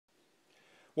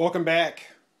Welcome back,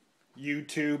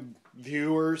 YouTube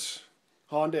viewers,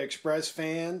 Honda Express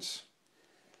fans,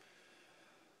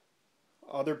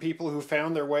 other people who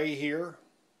found their way here.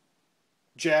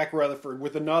 Jack Rutherford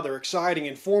with another exciting,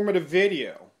 informative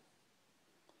video.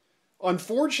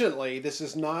 Unfortunately, this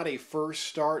is not a first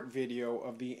start video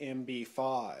of the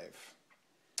MB5.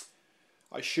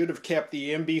 I should have kept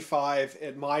the MB5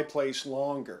 at my place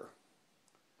longer.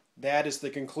 That is the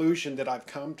conclusion that I've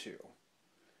come to.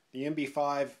 The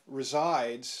MB5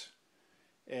 resides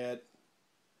at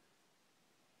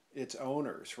its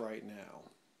owners right now.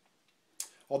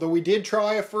 Although we did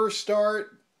try a first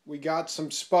start, we got some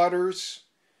sputters,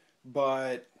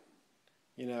 but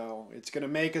you know, it's going to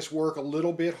make us work a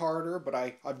little bit harder, but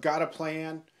I've got a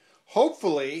plan.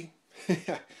 Hopefully,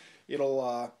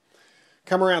 it'll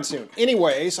come around soon.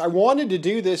 Anyways, I wanted to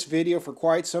do this video for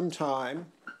quite some time.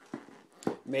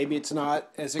 Maybe it's not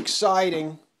as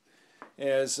exciting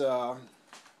as I'm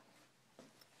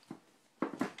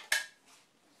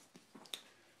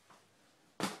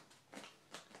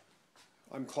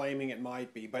claiming it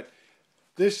might be, but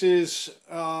this is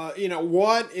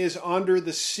what is under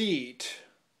the seat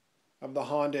of the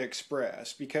Honda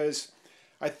Express, because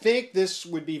I think this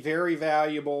would be very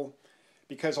valuable,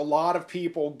 because a lot of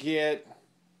people get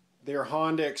their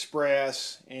Honda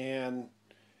Express and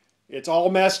it's all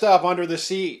messed up under the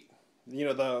seat. You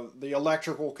know, the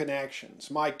electrical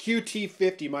connections. My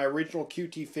QT50, my original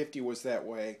QT50 was that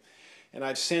way. And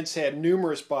I've since had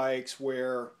numerous bikes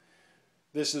where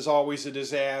this is always a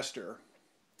disaster.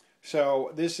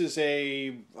 So this is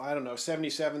a, I don't know,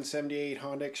 77, 78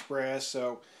 Honda Express.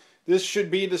 So this should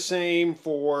be the same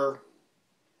for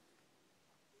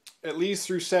at least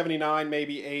through 79,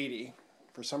 maybe 80.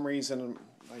 For some reason,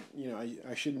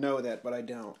 I should know that, but I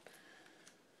don't.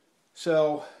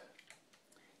 So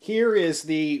here is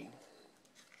the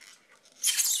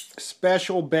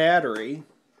special battery,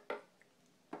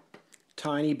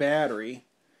 tiny battery,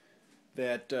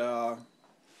 that, do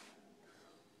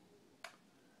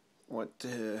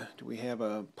we have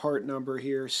a part number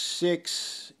here?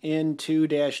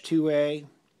 6N2-2A,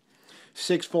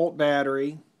 6-volt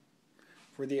battery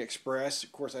for the Express.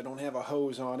 Of course, I don't have a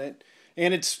hose on it.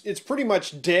 And it's pretty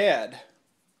much dead.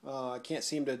 I can't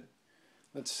seem to,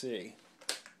 let's see.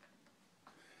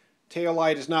 Tail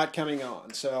light is not coming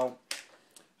on, so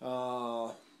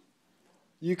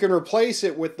you can replace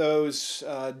it with those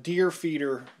deer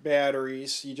feeder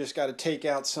batteries. You just got to take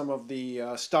out some of the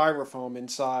styrofoam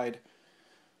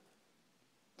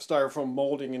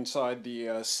molding inside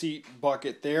the seat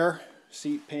bucket there,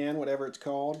 seat pan, whatever it's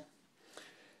called.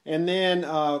 And then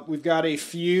we've got a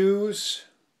fuse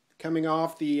coming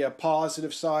off the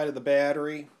positive side of the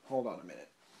battery. Hold on a minute.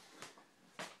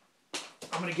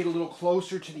 I'm going to get a little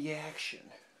closer to the action.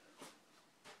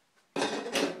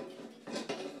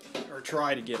 Or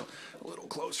try to get a little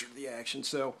closer to the action.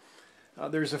 So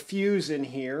there's a fuse in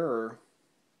here, or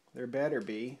there better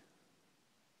be.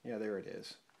 Yeah, there it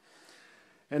is.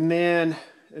 And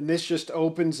this just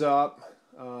opens up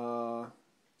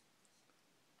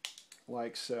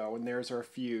like so. And there's our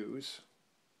fuse.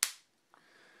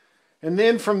 And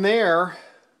then from there,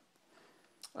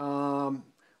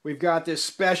 we've got this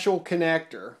special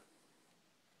connector,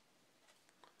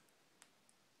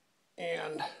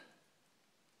 and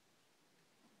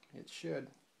it should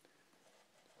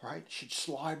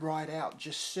slide right out,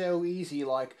 just so easy,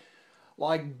 like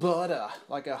butter,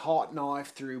 like a hot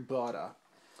knife through butter.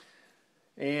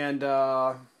 And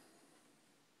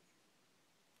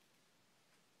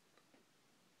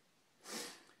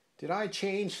did I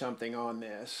change something on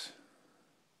this?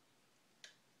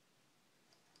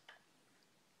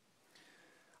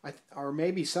 Or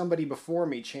maybe somebody before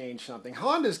me changed something.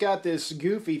 Honda's got this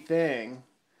goofy thing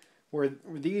where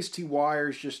these two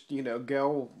wires just,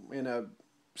 go in a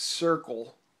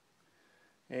circle.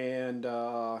 And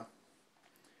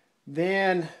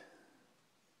then,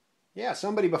 yeah,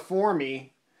 somebody before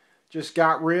me just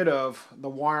got rid of the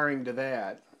wiring to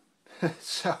that.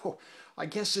 So I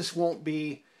guess this won't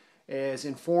be as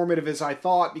informative as I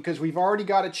thought, because we've already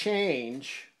got a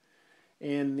change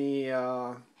in the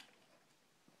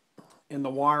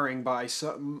wiring by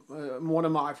one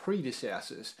of my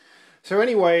predecessors. So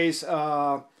anyways,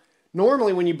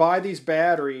 normally when you buy these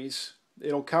batteries,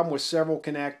 it'll come with several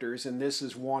connectors, and this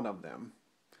is one of them.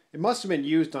 It must have been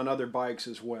used on other bikes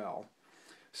as well.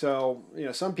 So,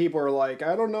 some people are like,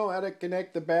 I don't know how to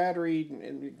connect the battery,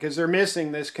 because they're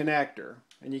missing this connector.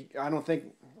 And I don't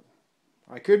think,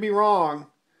 I could be wrong.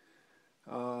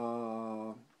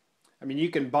 I mean, you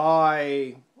can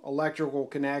buy electrical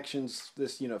connections,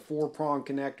 this 4-prong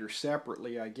connector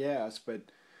separately, I guess, but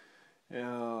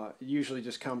It usually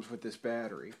just comes with this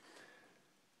battery.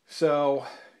 So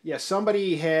yeah,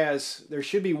 there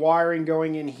should be wiring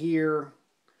going in here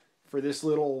for this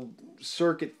little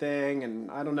circuit thing,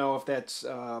 and I don't know if that's,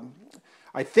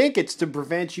 I think it's to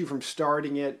prevent you from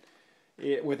starting it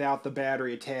without the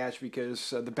battery attached,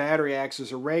 because the battery acts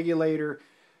as a regulator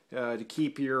to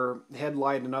keep your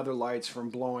headlight and other lights from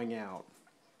blowing out.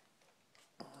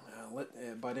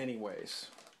 But anyways,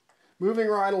 moving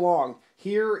right along,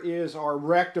 here is our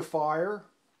rectifier,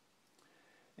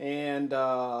 and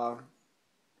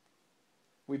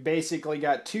we basically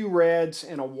got two reds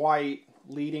and a white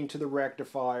leading to the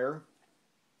rectifier.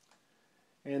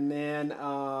 And then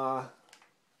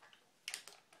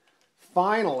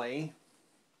finally,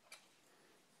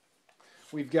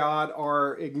 we've got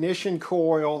our ignition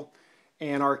coil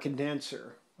and our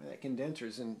condenser. That condenser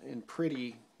is in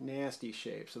pretty nasty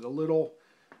shape. So the little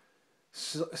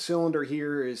cylinder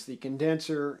here is the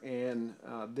condenser, and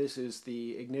this is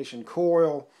the ignition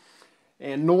coil.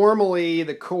 And normally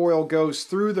the coil goes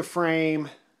through the frame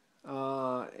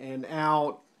and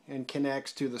out and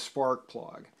connects to the spark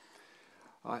plug.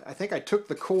 I think I took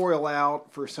the coil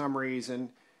out for some reason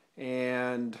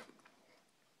and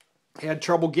had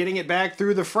trouble getting it back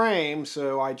through the frame,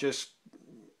 so I just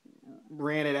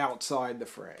ran it outside the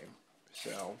frame.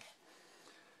 So,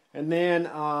 and then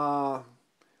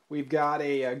we've got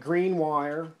a green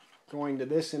wire going to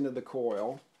this end of the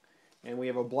coil, and we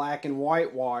have a black and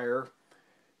white wire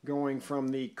going from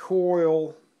the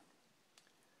coil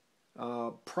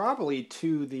probably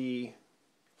to the,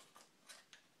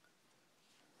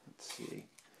 let's see,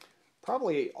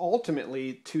 probably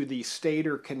ultimately to the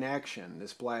stator connection,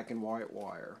 this black and white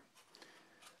wire.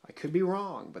 I could be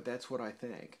wrong, but that's what I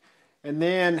think. And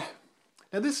then,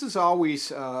 now this has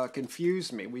always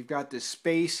confused me. We've got this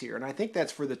space here, and I think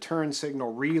that's for the turn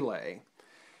signal relay.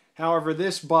 However,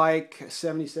 this bike,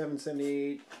 77,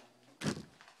 78,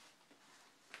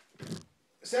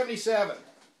 77,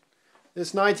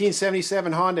 this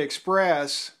 1977 Honda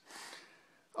Express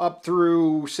up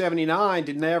through 79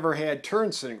 never had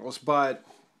turn signals, but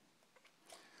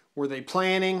were they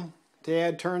planning to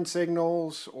add turn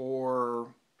signals, or,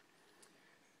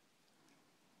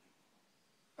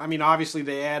 I mean, obviously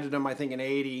they added them, I think, in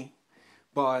 80,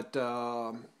 but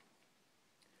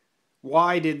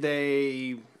why did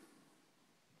they,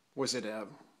 was it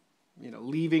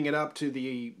leaving it up to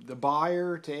the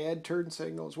buyer to add turn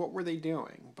signals? What were they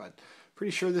doing? But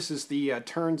pretty sure this is the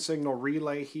turn signal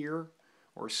relay here,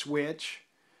 or switch,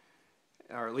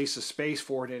 or at least a space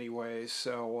for it anyways.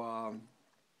 So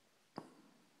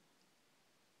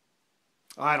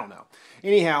I don't know.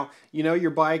 Anyhow,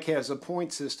 your bike has a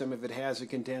point system if it has a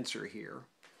condenser here.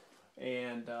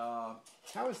 And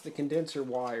how is the condenser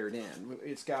wired in?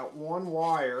 It's got one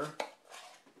wire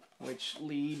which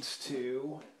leads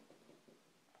to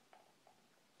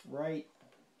right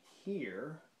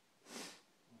here,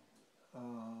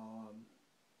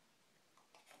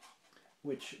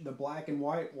 which the black and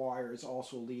white wire is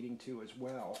also leading to as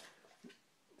well.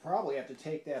 Probably have to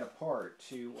take that apart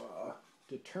to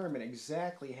determine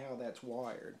exactly how that's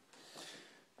wired.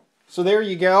 So there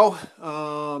you go.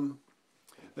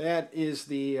 That is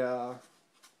the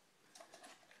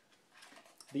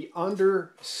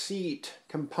under seat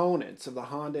components of the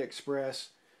Honda Express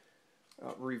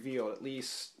revealed, at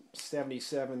least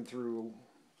 77 through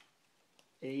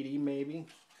 80 maybe.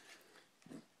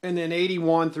 And then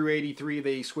 81 through 83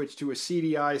 they switched to a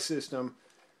CDI system,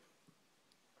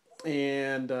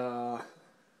 and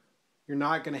you're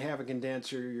not going to have a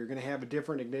condenser, you're going to have a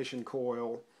different ignition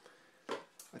coil.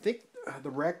 I think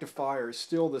the rectifier is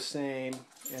still the same,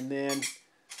 and then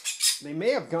they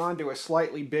may have gone to a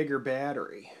slightly bigger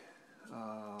battery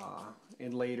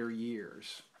in later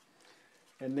years.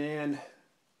 And then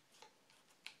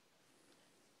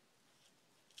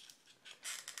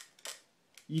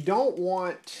you don't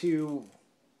want to,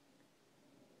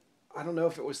 I don't know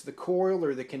if it was the coil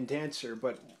or the condenser,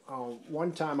 but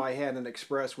one time I had an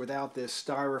Express without this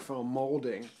styrofoam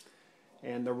molding,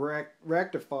 and the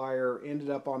rectifier ended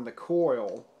up on the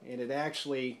coil, and it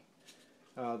actually,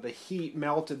 the heat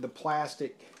melted the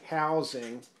plastic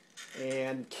housing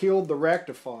and killed the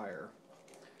rectifier.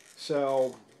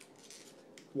 So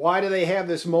why do they have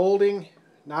this molding?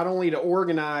 Not only to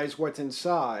organize what's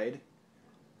inside,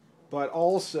 but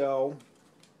also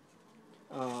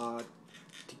to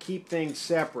keep things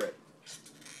separate.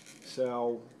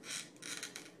 So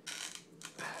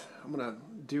I'm going to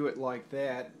do it like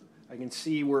that. I can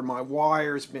see where my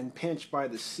wire's been pinched by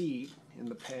the seat in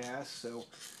the past, so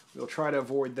we'll try to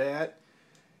avoid that.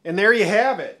 And there you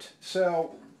have it.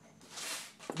 So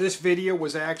this video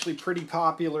was actually pretty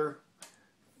popular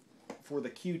for the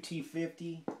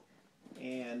QT50,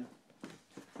 and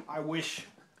I wish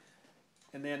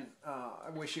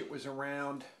it was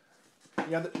around.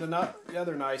 The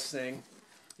other nice thing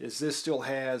is this still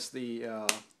has the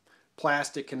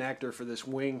plastic connector for this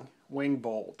wing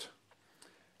bolt,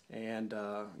 and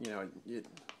you know, it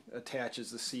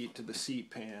attaches the seat to the seat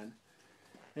pan,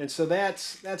 and so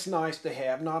that's nice to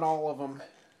have. Not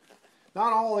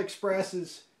all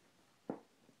Expresses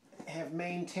have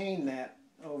maintained that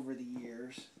over the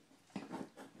years,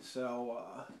 so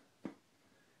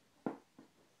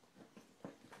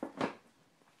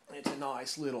it's a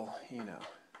nice little, you know,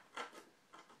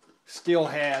 still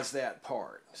has that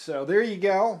part. So there you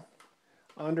go,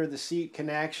 under the seat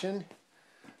connection,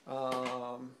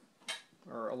 or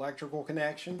electrical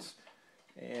connections,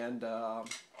 and I'll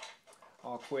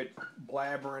quit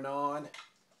blabbering on.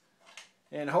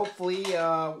 And hopefully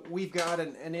we've got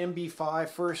an MB5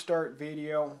 first start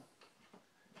video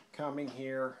coming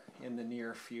here in the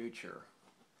near future.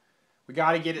 We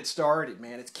got to get it started,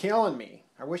 man. It's killing me.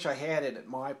 I wish I had it at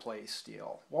my place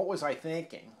still. What was I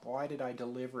thinking? Why did I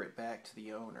deliver it back to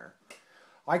the owner?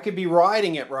 I could be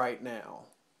riding it right now,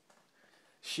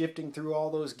 shifting through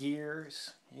all those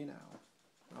gears, you know.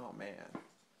 Oh man,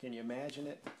 can you imagine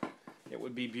it? It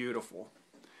would be beautiful.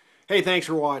 Hey, thanks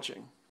for watching.